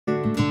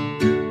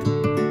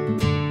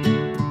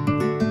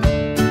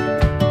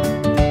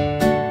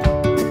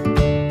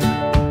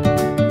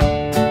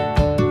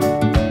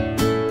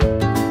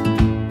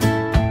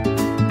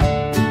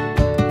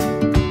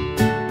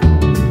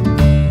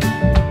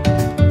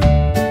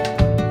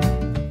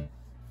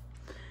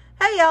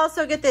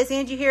also get this.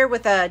 Angie here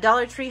with a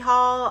Dollar Tree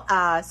haul.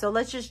 So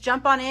let's just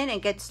jump on in and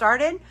get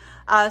started.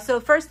 So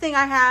first thing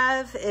I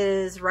have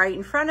is right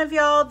in front of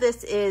y'all.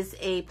 This is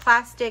a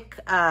plastic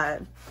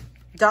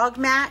dog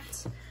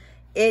mat.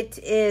 It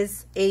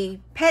is a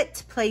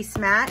pet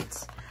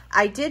placemat.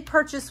 I did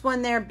purchase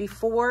one there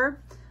before,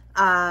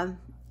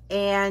 and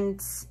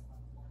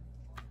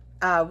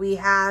we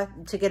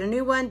had to get a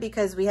new one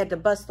because we had to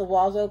bust the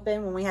walls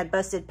open when we had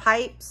busted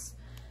pipes.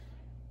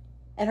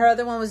 And her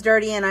other one was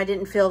dirty and I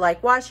didn't feel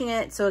like washing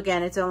it. So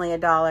again, it's only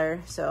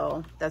 $1.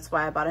 So that's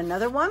why I bought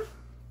another one.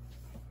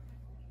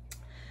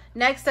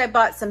 Next, I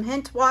bought some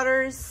Hint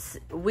waters.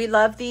 We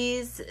love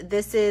these.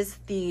 This is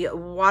the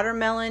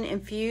watermelon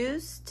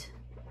infused.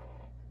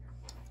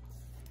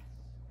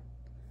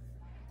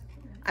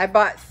 I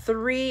bought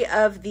 3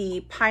 of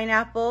the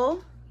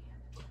pineapple.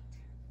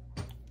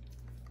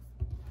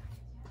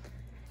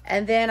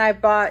 And then I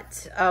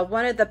bought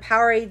one of the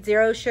Powerade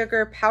Zero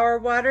Sugar Power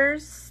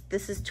Waters.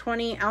 This is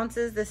 20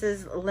 ounces. This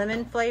is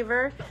lemon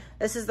flavor.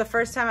 This is the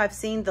first time I've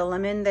seen the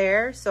lemon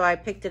there, so I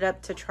picked it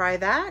up to try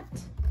that.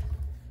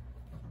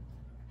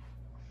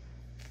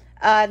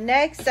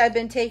 Next, I've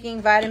been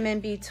taking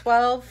vitamin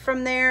B12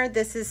 from there.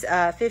 This is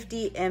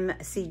 50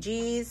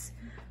 mcgs.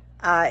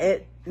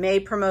 It may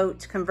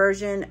promote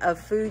conversion of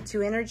food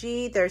to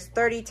energy. There's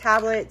 30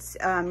 tablets.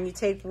 You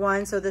take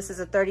one, so this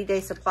is a 30-day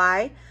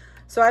supply.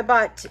 So I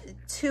bought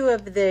 2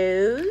 of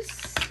those.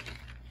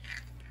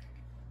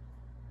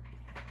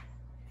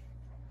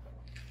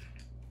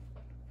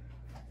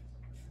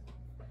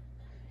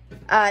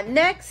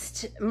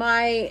 Next,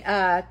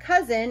 my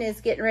cousin is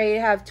getting ready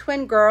to have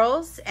twin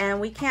girls, and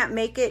we can't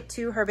make it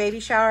to her baby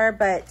shower,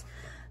 but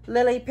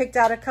Lily picked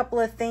out a couple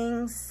of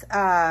things.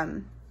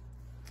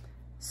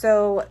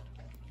 So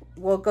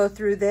we'll go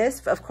through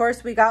this. Of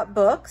course, we got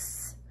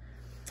books.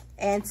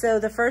 And so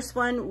the first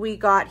one we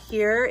got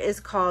here is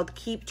called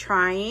Keep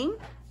Trying.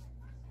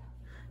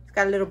 It's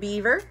got a little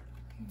beaver.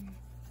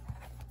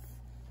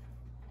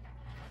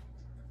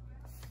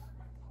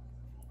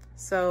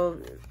 So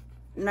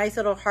nice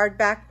little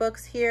hardback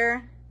books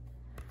here.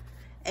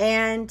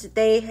 And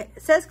it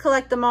says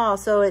collect them all.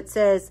 So it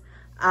says,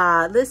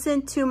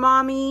 listen to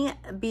mommy,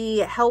 be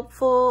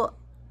helpful,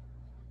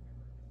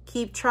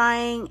 keep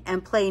trying,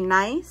 and play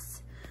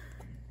nice.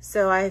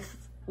 So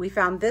we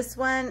found this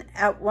one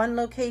at one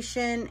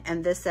location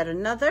and this at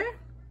another,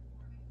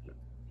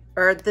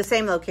 or the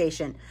same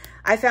location.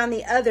 I found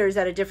the others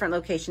at a different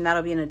location.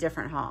 That'll be in a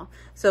different haul.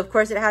 So of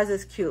course it has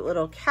this cute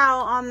little cow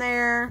on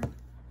there.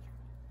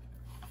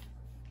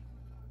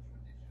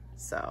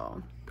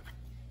 So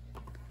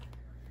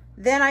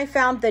then I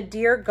found the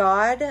Dear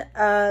God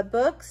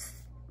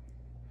books.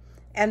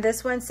 And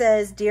this one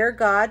says, Dear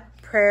God,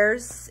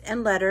 prayers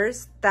and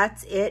letters.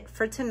 That's it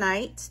for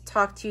tonight.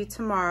 Talk to you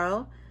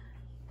tomorrow.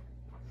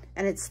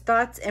 And it's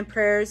thoughts and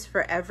prayers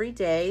for every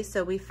day.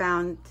 So we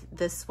found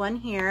this one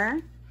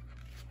here.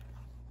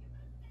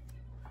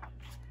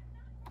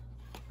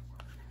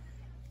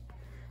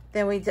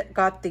 Then we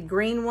got the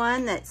green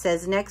one that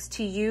says, next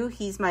to you,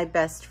 he's my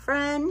best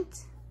friend.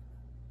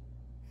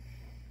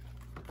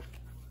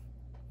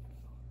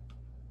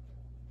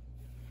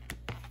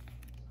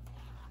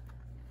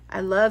 I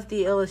love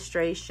the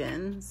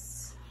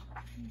illustrations.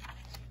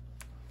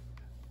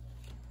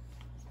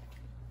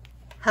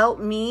 Help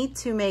me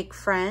to make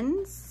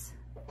friends.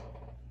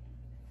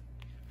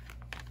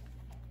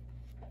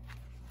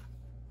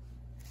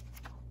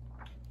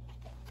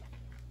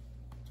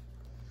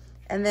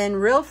 And then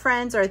real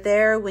friends are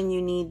there when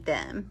you need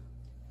them.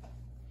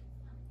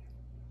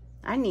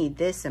 I need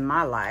this in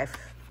my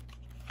life.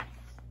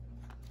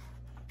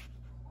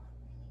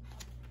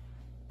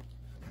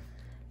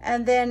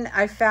 And then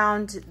I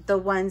found the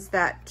ones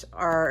that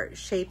are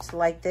shaped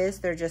like this.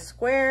 They're just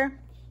square.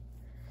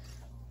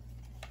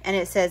 And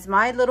it says,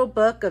 my little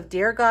book of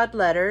Dear God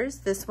letters.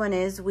 This one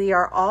is, we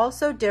are all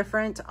so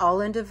different,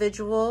 all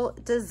individual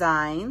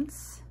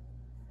designs.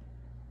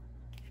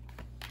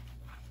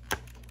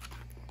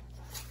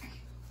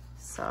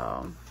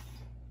 So.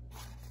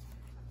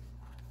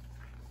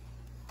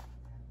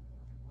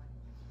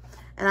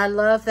 And I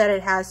love that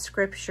it has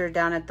scripture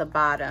down at the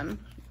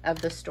bottom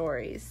of the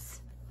stories.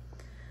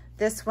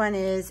 This one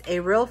is, a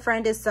real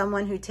friend is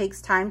someone who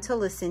takes time to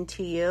listen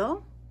to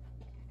you.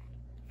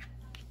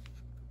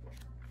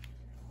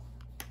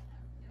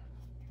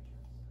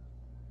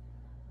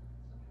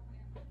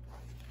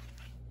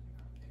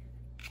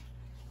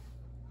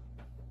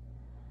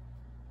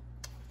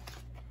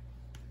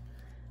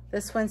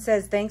 This one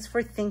says, thanks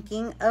for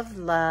thinking of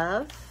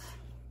love.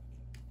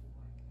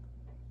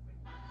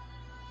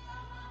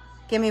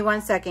 Give me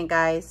 1 second,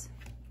 guys.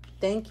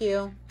 Thank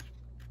you.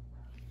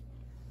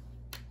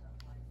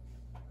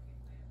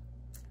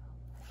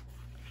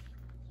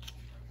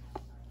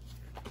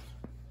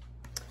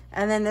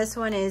 And then this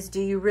one is, do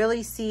you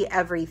really see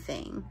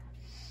everything?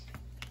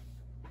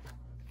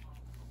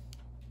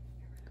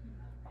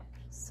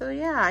 So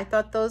yeah, I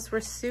thought those were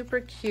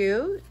super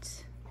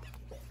cute.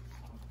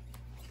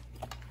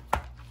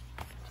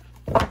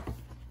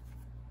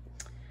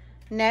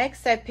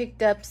 Next, I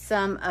picked up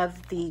some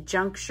of the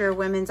Juncture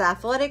women's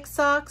athletic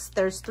socks.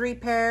 There's 3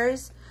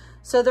 pairs.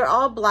 So they're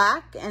all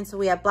black. And so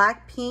we have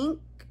black pink,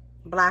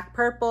 black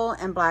purple,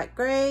 and black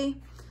gray.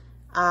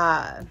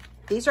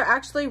 These are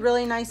actually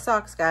really nice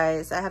socks,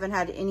 guys. I haven't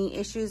had any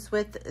issues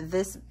with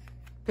this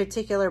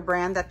particular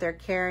brand that they're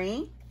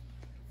carrying.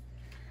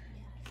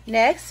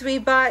 Next, we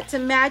bought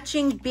some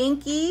matching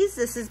binkies.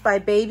 This is by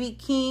Baby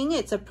King.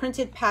 It's a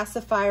printed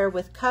pacifier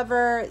with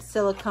cover,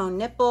 silicone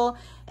nipple,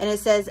 and it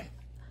says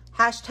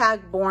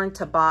 #born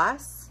to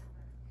boss.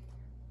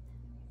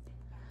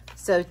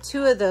 So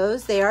 2 of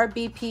those. They are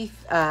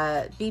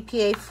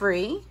BPA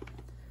free,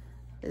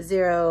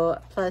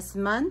 0+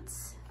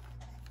 months.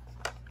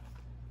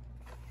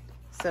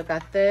 So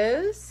got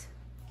those.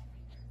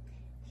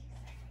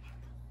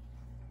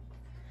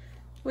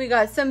 We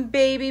got some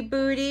baby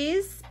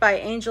booties by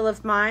Angel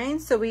of Mine.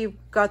 So we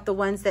got the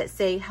ones that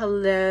say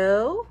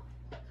hello.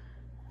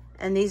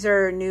 And these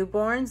are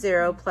newborn,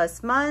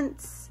 0+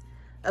 months.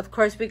 Of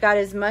course, we got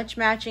as much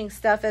matching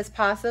stuff as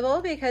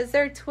possible because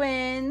they're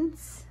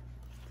twins.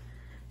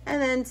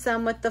 And then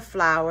some with the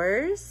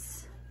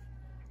flowers.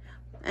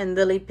 And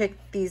Lily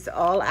picked these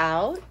all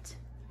out.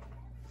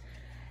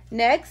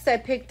 Next, I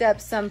picked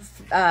up some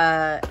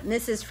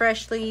Mrs.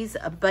 Freshly's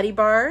Buddy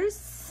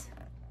Bars.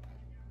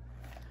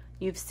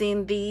 You've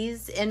seen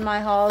these in my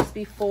hauls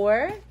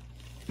before.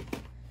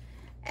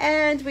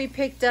 And we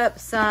picked up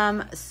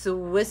some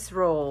Swiss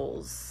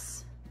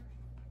rolls.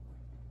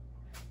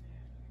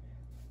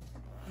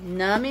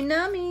 Nummy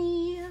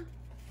nummy.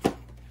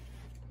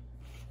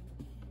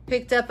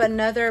 Picked up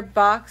another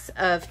box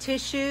of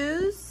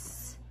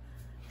tissues.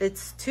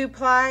 It's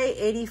 2-ply,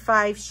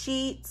 85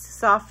 sheets,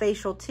 soft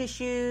facial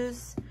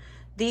tissues.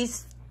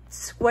 These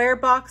square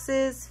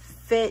boxes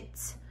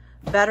fit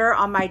better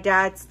on my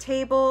dad's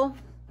table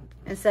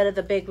instead of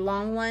the big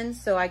long ones.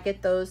 So I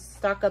get those,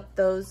 stock up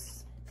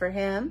those for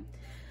him.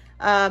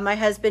 My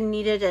husband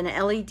needed an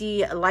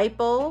LED light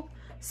bulb,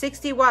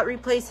 60-watt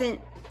replacement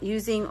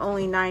using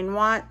only 9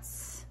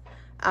 watts.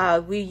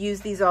 We use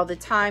these all the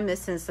time.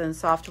 This is in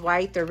soft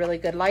white. They're really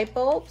good light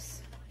bulbs.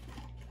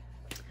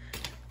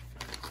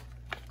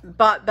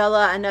 Bought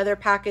Bella another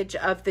package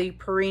of the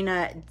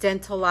Purina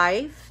Dental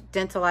Life.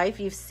 Dental Life,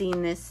 you've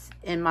seen this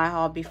in my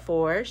haul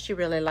before. She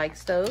really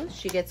likes those.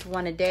 She gets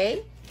 1 a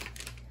day.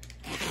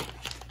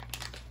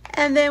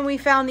 And then we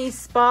found these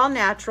Spa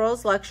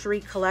Naturals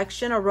Luxury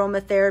Collection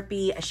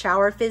Aromatherapy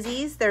Shower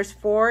Fizzies. There's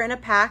 4 in a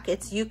pack.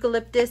 It's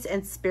eucalyptus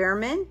and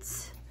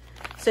spearmint.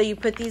 So you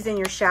put these in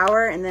your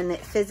shower and then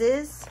it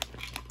fizzes.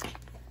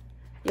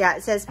 Yeah,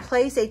 it says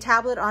place a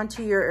tablet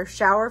onto your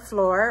shower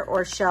floor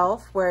or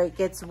shelf where it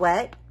gets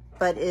wet,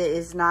 but it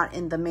is not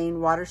in the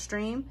main water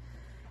stream.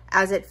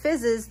 As it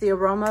fizzes, the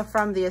aroma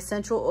from the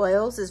essential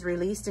oils is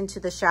released into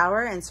the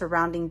shower and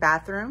surrounding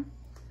bathroom,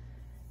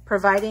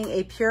 providing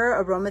a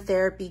pure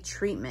aromatherapy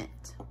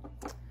treatment.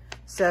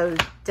 So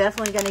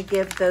definitely going to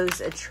give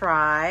those a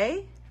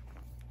try.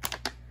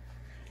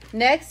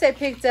 Next, I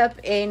picked up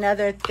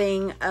another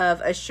thing of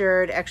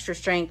Assured Extra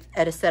Strength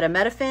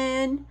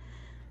acetaminophen.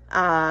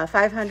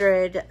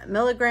 500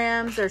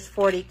 milligrams. There's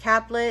 40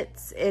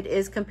 caplets. It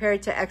is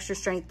compared to extra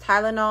strength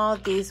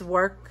Tylenol. These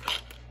work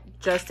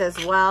just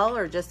as well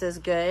or just as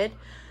good.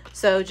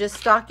 So just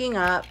stocking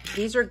up.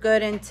 These are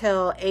good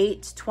until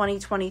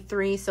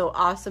 8/2023. So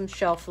awesome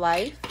shelf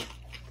life.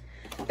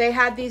 They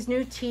had these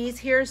new teas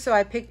here, so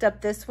I picked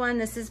up this one.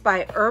 This is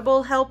by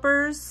Herbal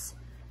Helpers.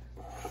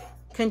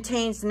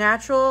 Contains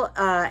natural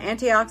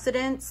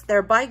antioxidants.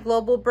 They're by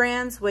Global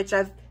Brands, which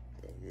I've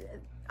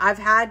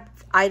had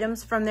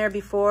items from there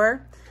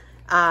before,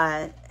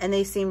 and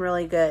they seem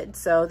really good.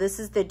 So this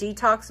is the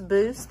Detox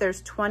Boost.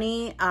 There's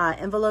 20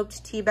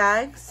 enveloped tea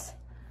bags.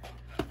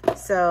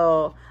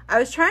 So I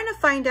was trying to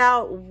find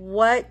out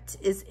what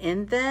is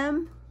in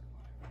them.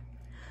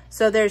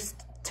 So there's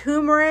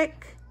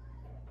turmeric.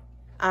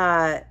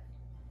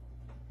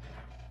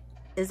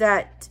 Is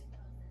that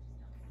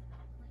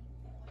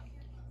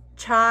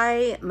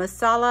chai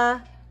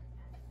masala,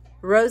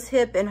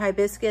 rosehip and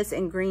hibiscus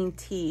and green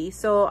tea.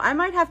 So I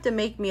might have to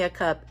make me a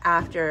cup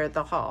after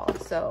the haul.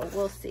 So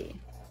we'll see.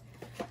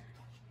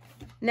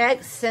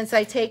 Next, since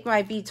I take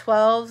my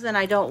B12s and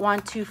I don't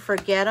want to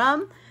forget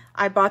them,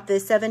 I bought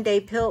this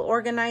 7-day pill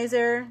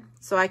organizer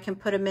so I can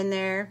put them in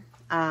there.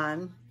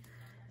 And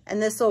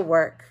this will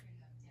work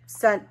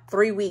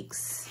 3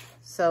 weeks.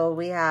 So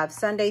we have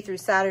Sunday through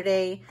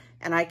Saturday,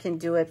 and I can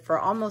do it for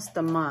almost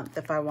a month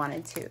if I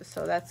wanted to.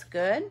 So that's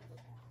good.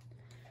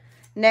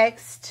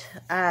 Next,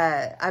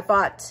 I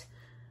bought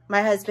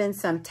my husband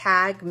some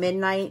Tag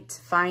Midnight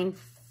Fine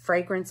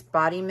Fragrance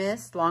Body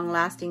Mist,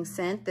 long-lasting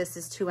scent. This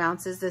is 2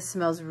 ounces. This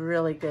smells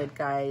really good,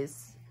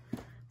 guys.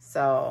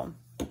 So.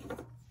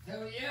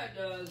 Hell yeah, it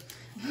does.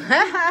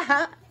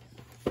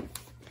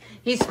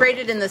 He sprayed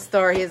it in the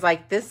store. He's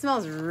like, this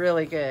smells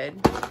really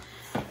good.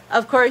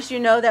 Of course, you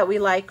know that we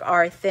like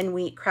our thin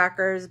wheat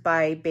crackers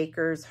by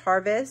Baker's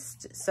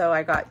Harvest. So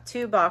I got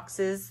 2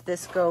 boxes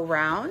this go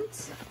round.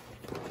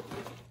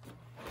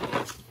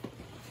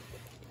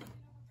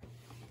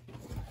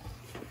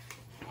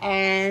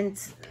 And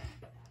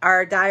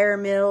our Dyer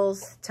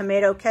Mills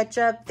tomato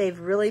ketchup. They've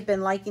really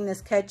been liking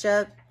this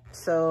ketchup,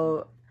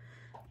 so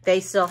they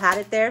still had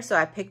it there. So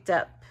I picked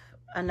up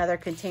another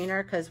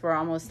container because we're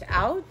almost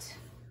out.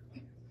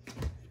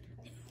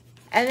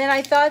 And then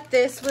I thought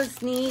this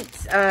was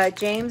neat.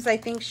 James, I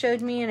think,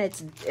 showed me, and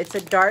it's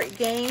a dart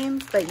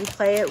game, but you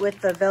play it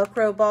with the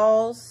Velcro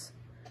balls.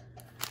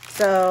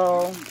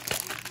 So,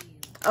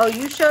 oh,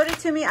 you showed it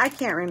to me? I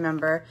can't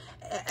remember.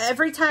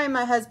 Every time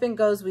my husband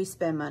goes, we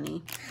spend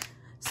money.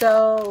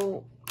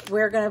 So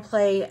we're going to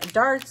play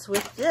darts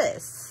with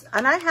this.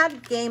 And I had a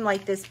game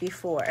like this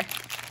before.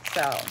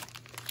 So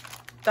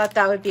thought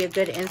that would be a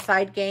good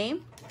inside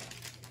game.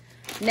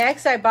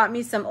 Next, I bought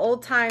me some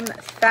old-time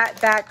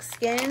fatback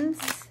skins,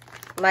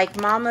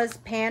 like Mama's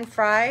pan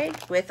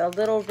fried with a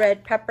little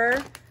red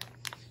pepper,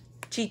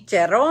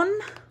 chicharron.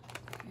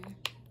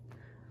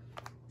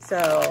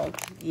 So,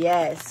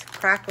 yes,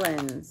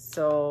 cracklins.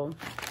 So,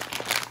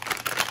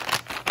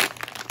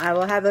 I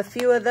will have a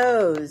few of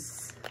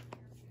those.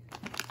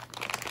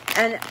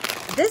 And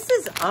this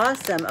is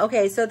awesome.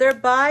 Okay, so they're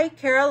by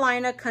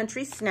Carolina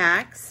Country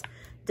Snacks,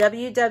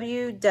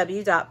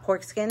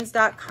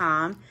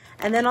 www.porkskins.com.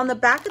 And then on the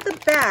back of the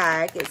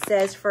bag, it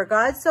says, "For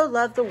God so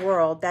loved the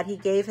world that he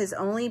gave his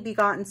only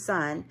begotten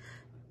Son,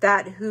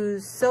 that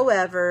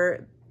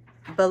whosoever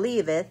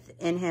believeth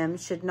in him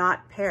should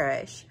not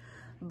perish,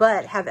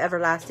 but have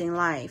everlasting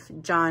life."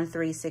 John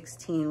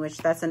 3:16, which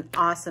that's an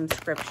awesome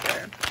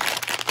scripture.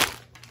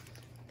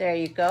 There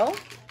you go.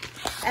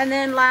 And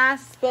then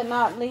last but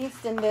not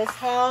least in this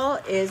haul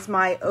is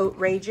my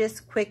Outrageous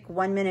Quick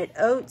 1-Minute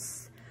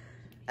Oats.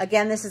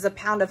 Again, this is a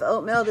pound of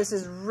oatmeal. This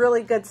is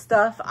really good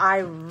stuff. I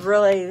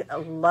really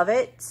love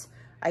it.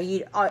 I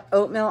eat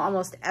oatmeal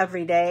almost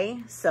every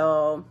day.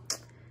 So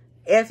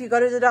if you go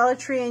to the Dollar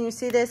Tree and you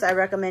see this, I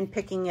recommend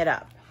picking it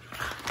up.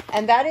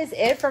 And that is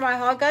it for my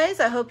haul,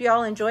 guys. I hope you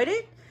all enjoyed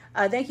it.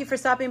 Thank you for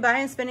stopping by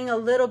and spending a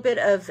little bit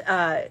of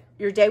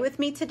your day with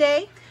me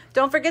today.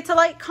 Don't forget to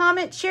like,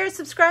 comment, share,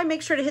 subscribe.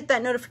 Make sure to hit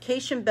that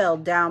notification bell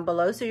down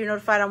below so you're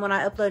notified on when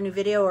I upload a new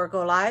video or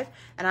go live.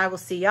 And I will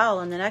see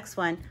y'all in the next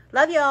one.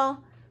 Love y'all.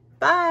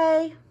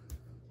 Bye.